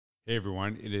Hey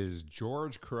everyone, it is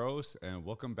George Couros, and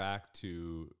welcome back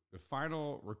to the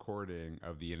final recording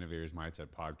of the Innovators Mindset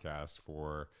podcast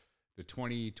for the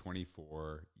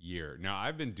 2024 year. Now,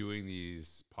 I've been doing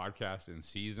these podcasts in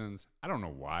seasons. I don't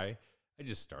know why. I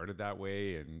just started that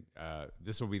way, and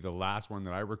this will be the last one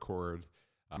that I record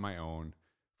on my own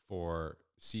for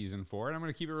season 4. And I'm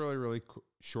going to keep it really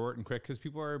short and quick because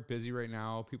people are busy right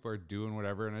now. People are doing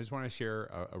whatever, and I just want to share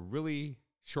a really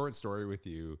short story with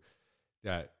you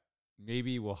that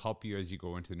maybe will help you as you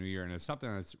go into the new year. And it's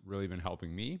something that's really been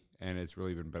helping me and it's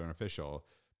really been beneficial.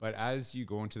 But as you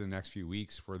go into the next few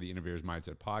weeks for the Innovators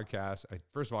Mindset podcast,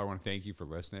 first of all, I want to thank you for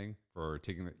listening, for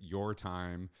taking your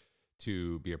time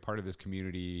to be a part of this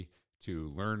community, to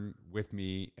learn with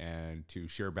me and to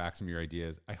share back some of your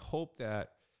ideas. I hope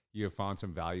that you have found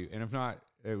some value. And if not,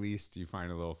 at least you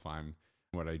find a little fun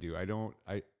in what I do.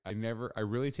 I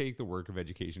really take the work of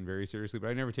education very seriously, but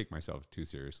I never take myself too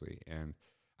seriously. And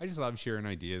I just love sharing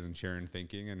ideas and sharing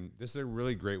thinking. And this is a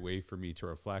really great way for me to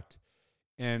reflect.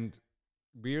 And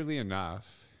weirdly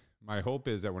enough, my hope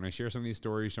is that when I share some of these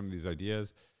stories, some of these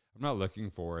ideas, I'm not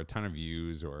looking for a ton of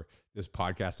views or this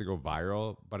podcast to go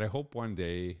viral, but I hope one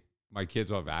day my kids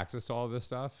will have access to all of this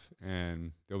stuff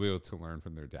and they'll be able to learn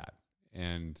from their dad.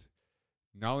 And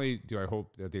not only do I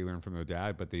hope that they learn from their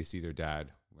dad, but they see their dad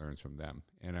learns from them.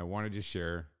 And I want to just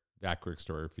share that quick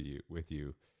story with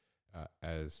you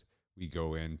as we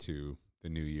go into the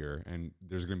new year. And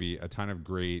there's going to be a ton of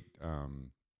great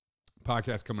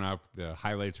podcasts coming up, the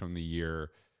highlights from the year.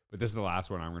 But this is the last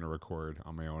one I'm going to record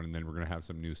on my own. And then we're going to have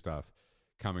some new stuff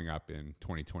coming up in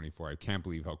 2024. I can't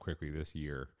believe how quickly this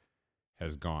year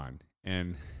has gone.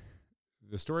 And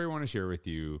the story I want to share with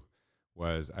you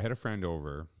was I had a friend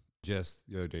over just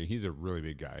the other day. He's a really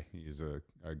big guy. He's a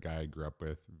guy I grew up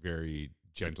with, very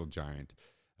gentle giant,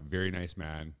 a very nice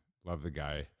man. Love the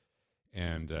guy.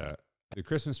 And the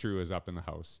Christmas tree was up in the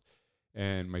house.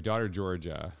 And my daughter,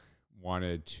 Georgia,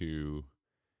 wanted to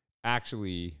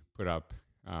actually put up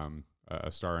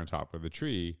a star on top of the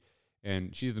tree.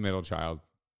 And she's the middle child.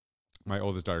 My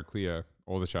oldest daughter, Kallea,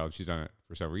 oldest child, she's done it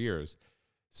for several years.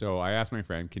 So I asked my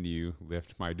friend, can you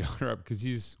lift my daughter up? Because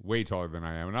he's way taller than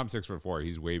I am. And I'm 6'4".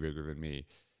 He's way bigger than me.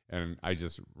 And I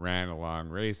just ran a long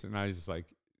race. And I was just like,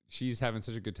 she's having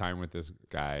such a good time with this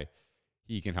guy.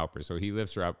 He can help her. So he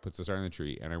lifts her up, puts the star on the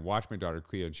tree. And I watched my daughter,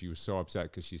 Kallea, and she was so upset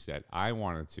because she said, I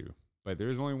wanted to. But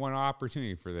there's only one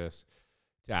opportunity for this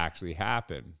to actually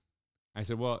happen. I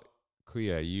said, well,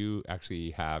 Kallea, you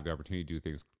actually have the opportunity to do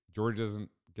things George doesn't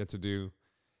get to do.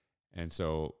 And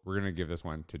so we're going to give this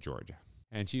one to Georgia.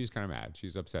 And she was kind of mad. She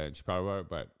was upset. And she probably about it,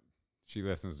 but she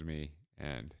listens to me.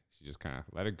 And she just kind of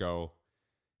let it go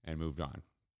and moved on.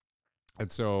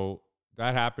 And so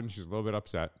that happened. She was a little bit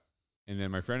upset. And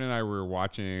then my friend and I were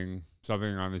watching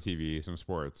something on the TV, some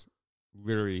sports,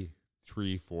 literally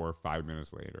 3, 4, 5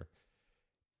 minutes later.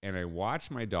 And I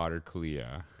watched my daughter,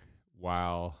 Kallea,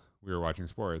 while we were watching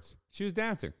sports. She was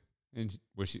dancing. And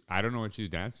I don't know what she was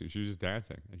dancing to. She was just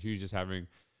dancing. And she was just having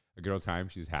a good old time.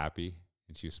 She was happy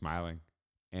and she was smiling.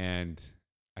 And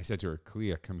I said to her,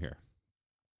 Kallea, come here.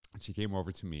 And she came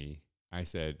over to me. I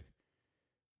said,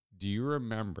 do you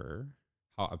remember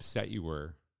how upset you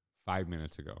were 5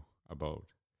 minutes ago about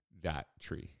that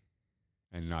tree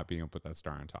and not being able to put that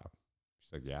star on top?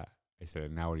 She's like, yeah. I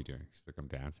said, now what are you doing? She's like, I'm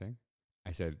dancing.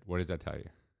 I said, what does that tell you?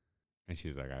 And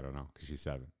she's like, I don't know, because she's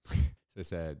 7. So I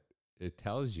said, it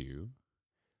tells you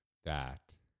that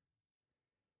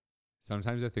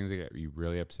sometimes the things that get you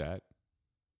really upset,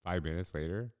 5 minutes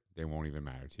later, they won't even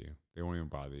matter to you. They won't even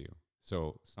bother you.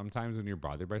 So sometimes when you're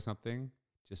bothered by something,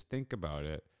 just think about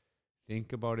it.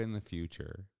 Think about it in the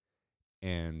future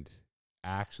and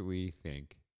actually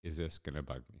think, is this going to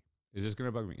bug me? Is this going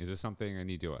to bug me? Is this something I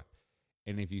need to deal with?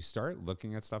 And if you start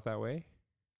looking at stuff that way,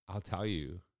 I'll tell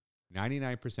you,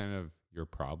 99% of your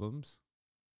problems,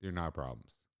 they're not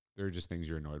problems. They're just things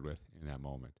you're annoyed with in that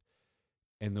moment.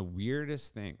 And the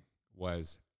weirdest thing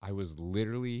was I was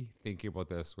literally thinking about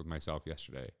this with myself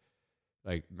yesterday.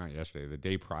 Like, not yesterday, the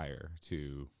day prior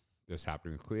to this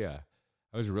happening with Kallea.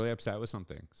 I was really upset with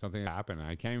something. Something happened. And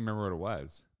I can't even remember what it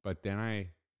was. But then I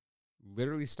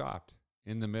literally stopped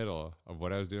in the middle of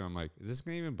what I was doing. I'm like, is this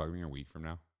going to even bug me a week from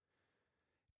now?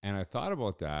 And I thought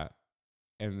about that.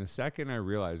 And the second I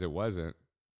realized it wasn't,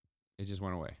 it just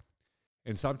went away.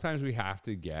 And sometimes we have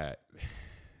to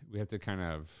kind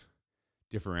of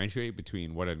differentiate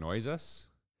between what annoys us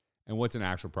and what's an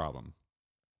actual problem.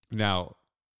 Now,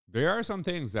 there are some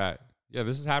things that, yeah,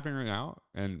 this is happening right now,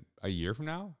 and a year from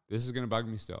now, this is going to bug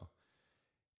me still.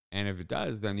 And if it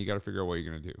does, then you got to figure out what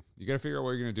you're going to do. You got to figure out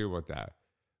what you're going to do about that.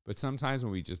 But sometimes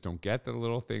when we just don't get the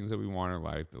little things that we want in our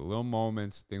life, the little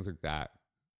moments, things like that,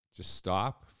 just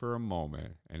stop for a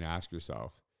moment and ask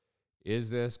yourself, is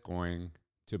this going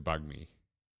to bug me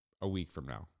a week from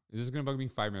now? Is this going to bug me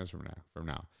 5 minutes from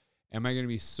now? Am I going to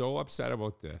be so upset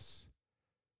about this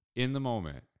in the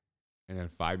moment? And then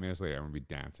 5 minutes later, I'm going to be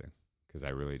dancing because I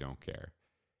really don't care.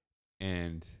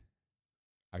 And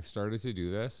I've started to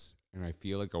do this, and I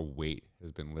feel like a weight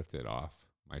has been lifted off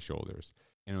my shoulders.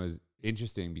 And it was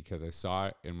interesting because I saw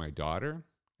it in my daughter,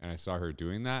 and I saw her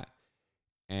doing that.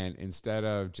 And instead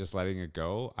of just letting it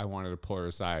go, I wanted to pull her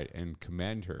aside and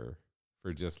commend her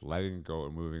for just letting it go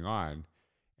and moving on.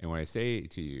 And when I say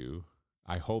to you,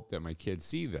 I hope that my kids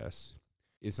see this,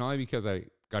 it's not only because I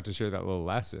got to share that little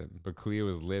lesson, but Kallea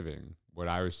was living what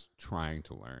I was trying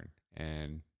to learn.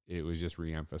 And it was just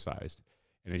reemphasized.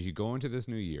 And as you go into this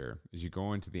new year, as you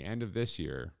go into the end of this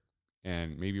year,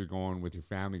 and maybe you're going with your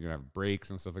family, you're going to have breaks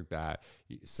and stuff like that,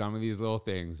 some of these little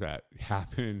things that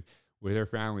happen with our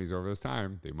families over this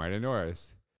time, they might annoy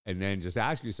us. And then just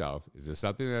ask yourself, is this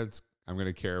something that's I'm going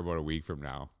to care about a week from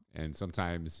now? And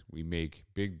sometimes we make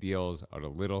big deals out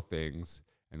of little things,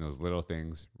 and those little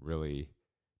things really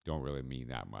don't really mean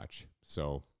that much.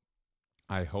 So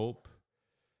I hope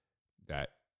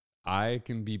that I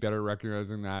can be better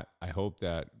recognizing that. I hope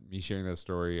that me sharing that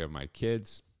story of my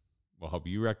kids will help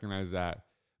you recognize that.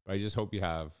 But I just hope you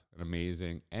have an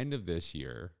amazing end of this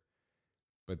year.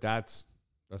 But that's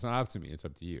not up to me. It's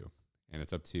up to you. And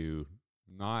it's up to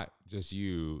not just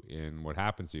you in what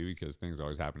happens to you, because things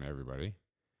always happen to everybody.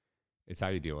 It's how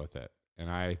you deal with it. And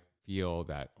I feel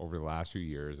that over the last few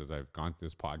years, as I've gone through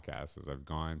this podcast, as I've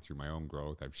gone through my own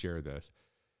growth, I've shared this.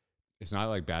 It's not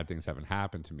like bad things haven't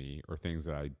happened to me or things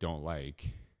that I don't like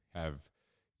have,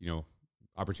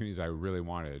 opportunities I really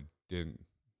wanted didn't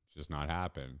just not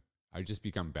happen. I just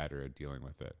become better at dealing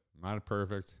with it. I'm not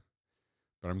perfect,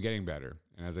 but I'm getting better.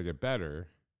 And as I get better,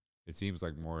 it seems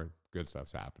like more good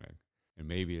stuff's happening. And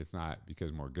maybe it's not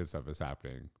because more good stuff is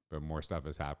happening, but more stuff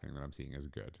is happening that I'm seeing as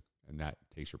good. And that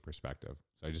takes your perspective.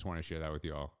 So I just want to share that with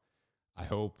you all. I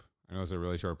know it's a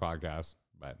really short podcast,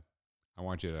 but I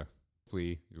want you to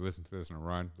hopefully you listen to this in a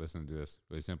run, listen to this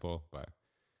really simple, but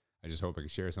I just hope I can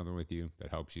share something with you that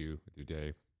helps you with your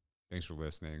day. Thanks for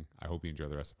listening. I hope you enjoy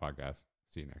the rest of the podcast.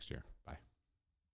 See you next year. Bye.